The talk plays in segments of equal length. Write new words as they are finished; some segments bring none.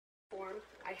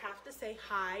I have to say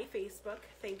hi, Facebook.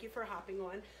 Thank you for hopping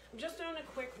on. I'm just doing a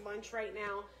quick lunch right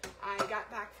now. I got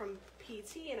back from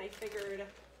PT and I figured,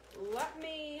 let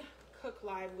me cook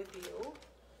live with you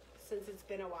since it's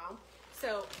been a while.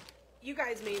 So you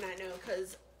guys may not know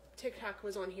because TikTok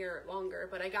was on here longer,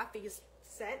 but I got these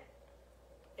set.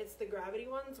 It's the gravity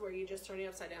ones where you just turn it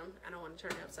upside down. I don't want to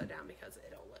turn it upside down because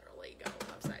it'll literally go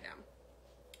upside down.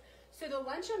 So the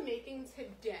lunch I'm making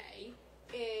today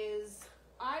is,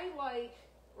 I like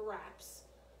wraps,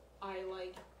 I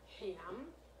like ham,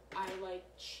 I like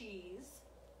cheese,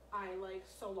 I like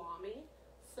salami.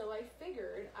 So I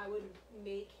figured I would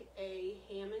make a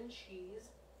ham and cheese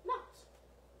melt.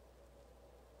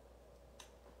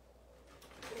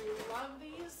 I love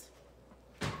these.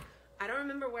 I don't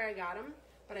remember where I got them,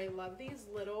 but I love these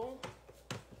little,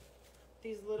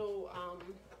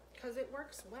 because it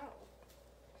works well,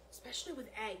 especially with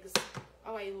eggs.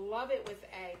 Oh, I love it with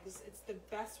eggs. It's the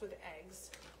best with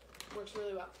eggs. Works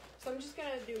really well. So I'm just going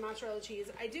to do mozzarella cheese.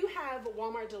 I do have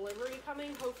Walmart delivery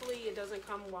coming. Hopefully it doesn't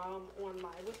come while I'm on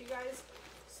live with you guys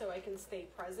so I can stay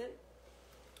present.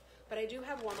 But I do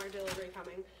have Walmart delivery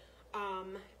coming.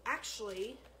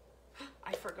 Actually,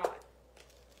 I forgot.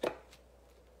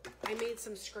 I made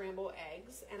some scrambled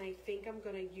eggs, and I think I'm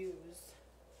going to use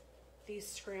these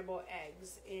scrambled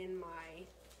eggs in my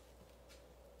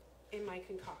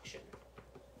concoction.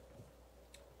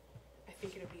 I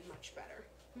think it'll be much better.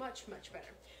 Much, much better.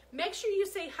 Make sure you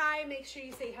say hi. Make sure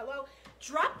you say hello.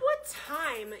 Drop what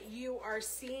time you are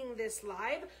seeing this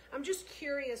live. I'm just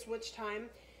curious what time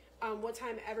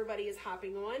everybody is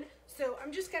hopping on. So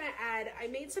I'm just going to add, I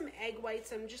made some egg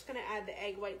whites. I'm just going to add the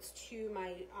egg whites to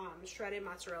my shredded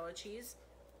mozzarella cheese.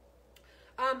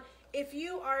 If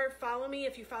you follow me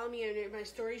in my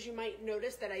stories, you might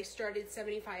notice that I started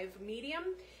 75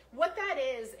 medium. What that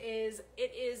is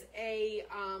it is a,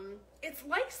 it's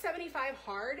like 75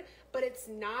 hard, but it's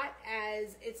not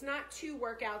two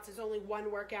workouts. It's only one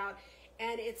workout,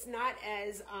 and it's not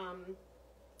as,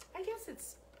 I guess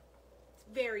it's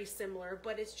very similar,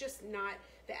 but it's just not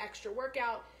the extra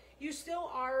workout. You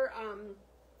still are,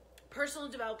 personal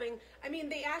developing. I mean,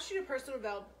 they ask you to personal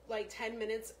develop like 10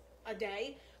 minutes a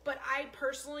day, but I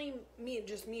personally, me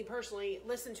personally,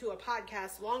 listen to a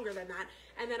podcast longer than that.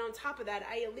 And then on top of that,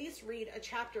 I at least read a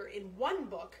chapter in one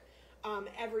book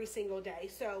every single day.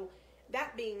 So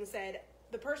that being said,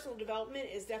 the personal development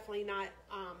is definitely not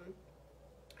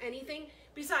anything.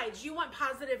 Besides, you want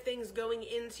positive things going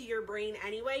into your brain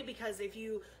anyway, because if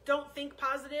you don't think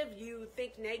positive, you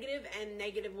think negative, and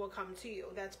negative will come to you.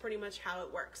 That's pretty much how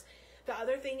it works. The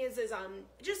other thing is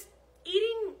just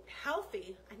eating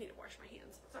healthy. I need to wash my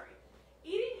hands. Sorry.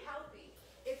 Eating healthy.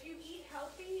 If you eat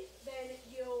healthy, then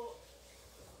you'll,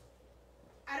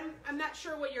 I'm not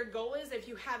sure what your goal is. If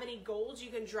you have any goals, you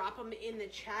can drop them in the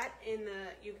chat,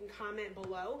 you can comment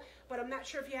below, but I'm not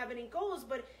sure if you have any goals.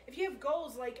 But if you have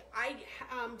goals, like I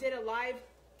did a live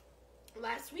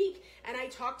last week and I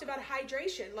talked about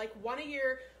hydration. Like one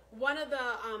of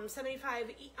the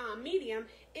 75 medium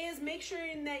is make sure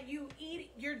that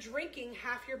you're drinking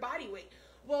half your body weight.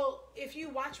 Well, if you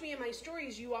watch me in my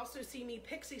stories, you also see me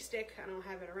pixie stick. I don't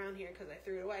have it around here because I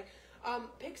threw it away.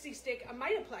 Pixie stick a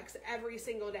Mitoplex every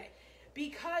single day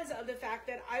because of the fact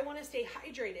that I want to stay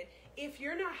hydrated. If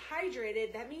you're not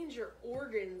hydrated, that means your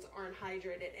organs aren't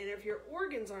hydrated. And if your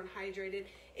organs aren't hydrated,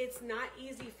 it's not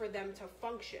easy for them to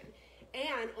function.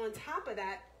 And on top of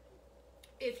that,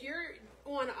 if you're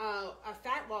on a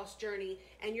fat loss journey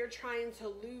and you're trying to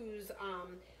lose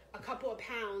a couple of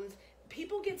pounds,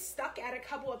 people get stuck at a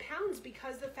couple of pounds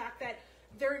because of the fact that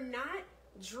they're not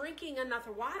drinking enough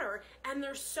water and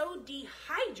they're so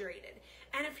dehydrated.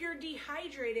 And if you're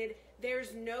dehydrated,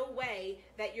 there's no way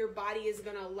that your body is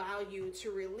going to allow you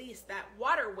to release that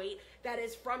water weight that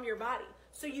is from your body.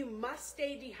 So you must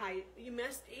stay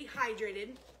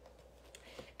hydrated.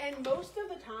 And most of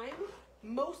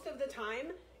the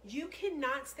time, you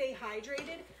cannot stay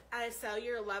hydrated at a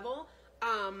cellular level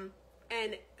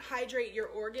and hydrate your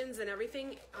organs and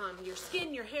everything. Your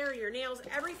skin, your hair, your nails,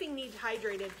 everything needs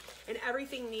hydrated, and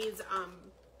everything needs,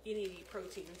 you need to eat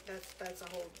protein. That's a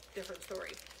whole different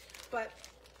story. But,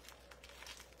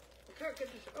 I can't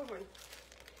get this open.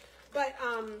 But,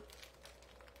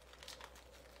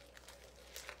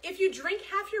 if you drink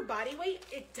half your body weight,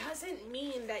 it doesn't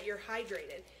mean that you're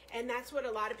hydrated. And that's what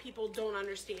a lot of people don't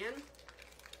understand.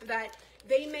 That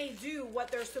they may do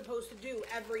what they're supposed to do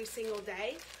every single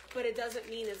day, but it doesn't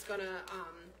mean it's going to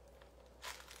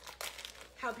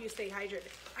help you stay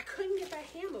hydrated. I couldn't get that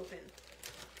ham open.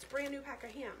 It's a brand new pack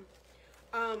of ham.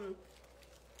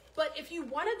 But if you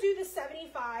want to do the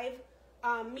 75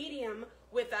 medium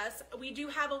with us. We do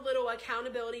have a little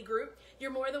accountability group.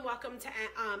 You're more than welcome to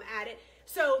add it.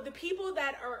 So the people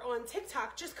that are on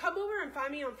TikTok, just come over and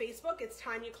find me on Facebook. It's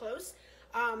Tanya Close.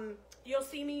 You'll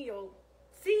see me.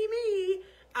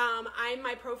 I'm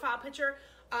my profile picture.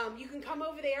 You can come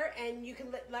over there and you can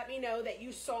let me know that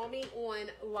you saw me on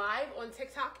live on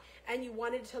TikTok and you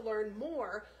wanted to learn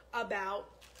more about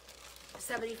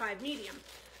 75 Medium.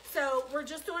 So we're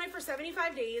just doing it for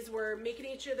 75 days. We're making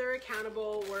each other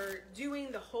accountable. We're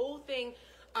doing the whole thing.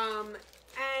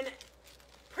 And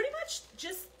pretty much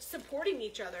just supporting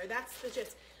each other. That's the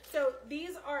gist. So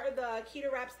these are the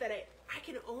keto wraps that I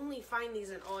can only find these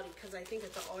in Aldi because I think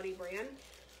it's an Aldi brand.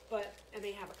 And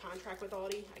they have a contract with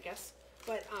Aldi, I guess.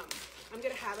 But I'm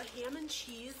going to have a ham and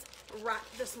cheese wrap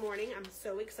this morning. I'm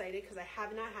so excited because I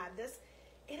have not had this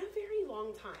in a very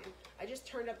long time. I just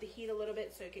turned up the heat a little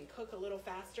bit so it can cook a little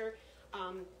faster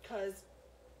because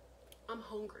I'm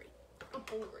hungry.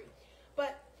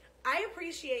 But I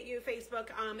appreciate you, Facebook.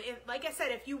 Like I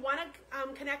said, if you want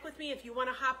to connect with me, if you want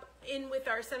to hop in with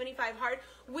our 75 Hard,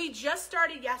 we just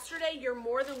started yesterday. You're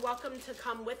more than welcome to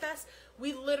come with us.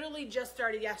 We literally just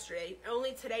started yesterday.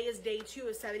 Only today is day 2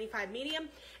 of 75 Medium.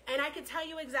 And I can tell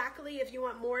you exactly if you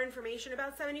want more information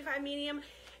about 75 Medium,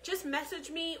 just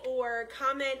message me or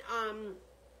comment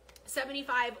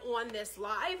 75 on this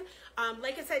live.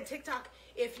 Like I said, TikTok,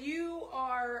 if you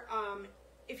are...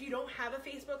 if you don't have a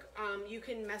Facebook, you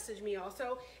can message me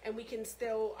also, and we can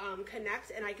still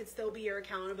connect, and I could still be your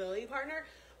accountability partner.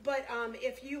 But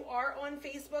if you are on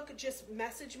Facebook, just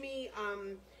message me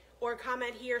or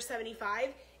comment here 75,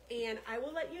 and I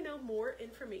will let you know more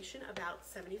information about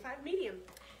 75 Medium.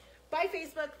 Bye,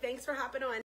 Facebook. Thanks for hopping on.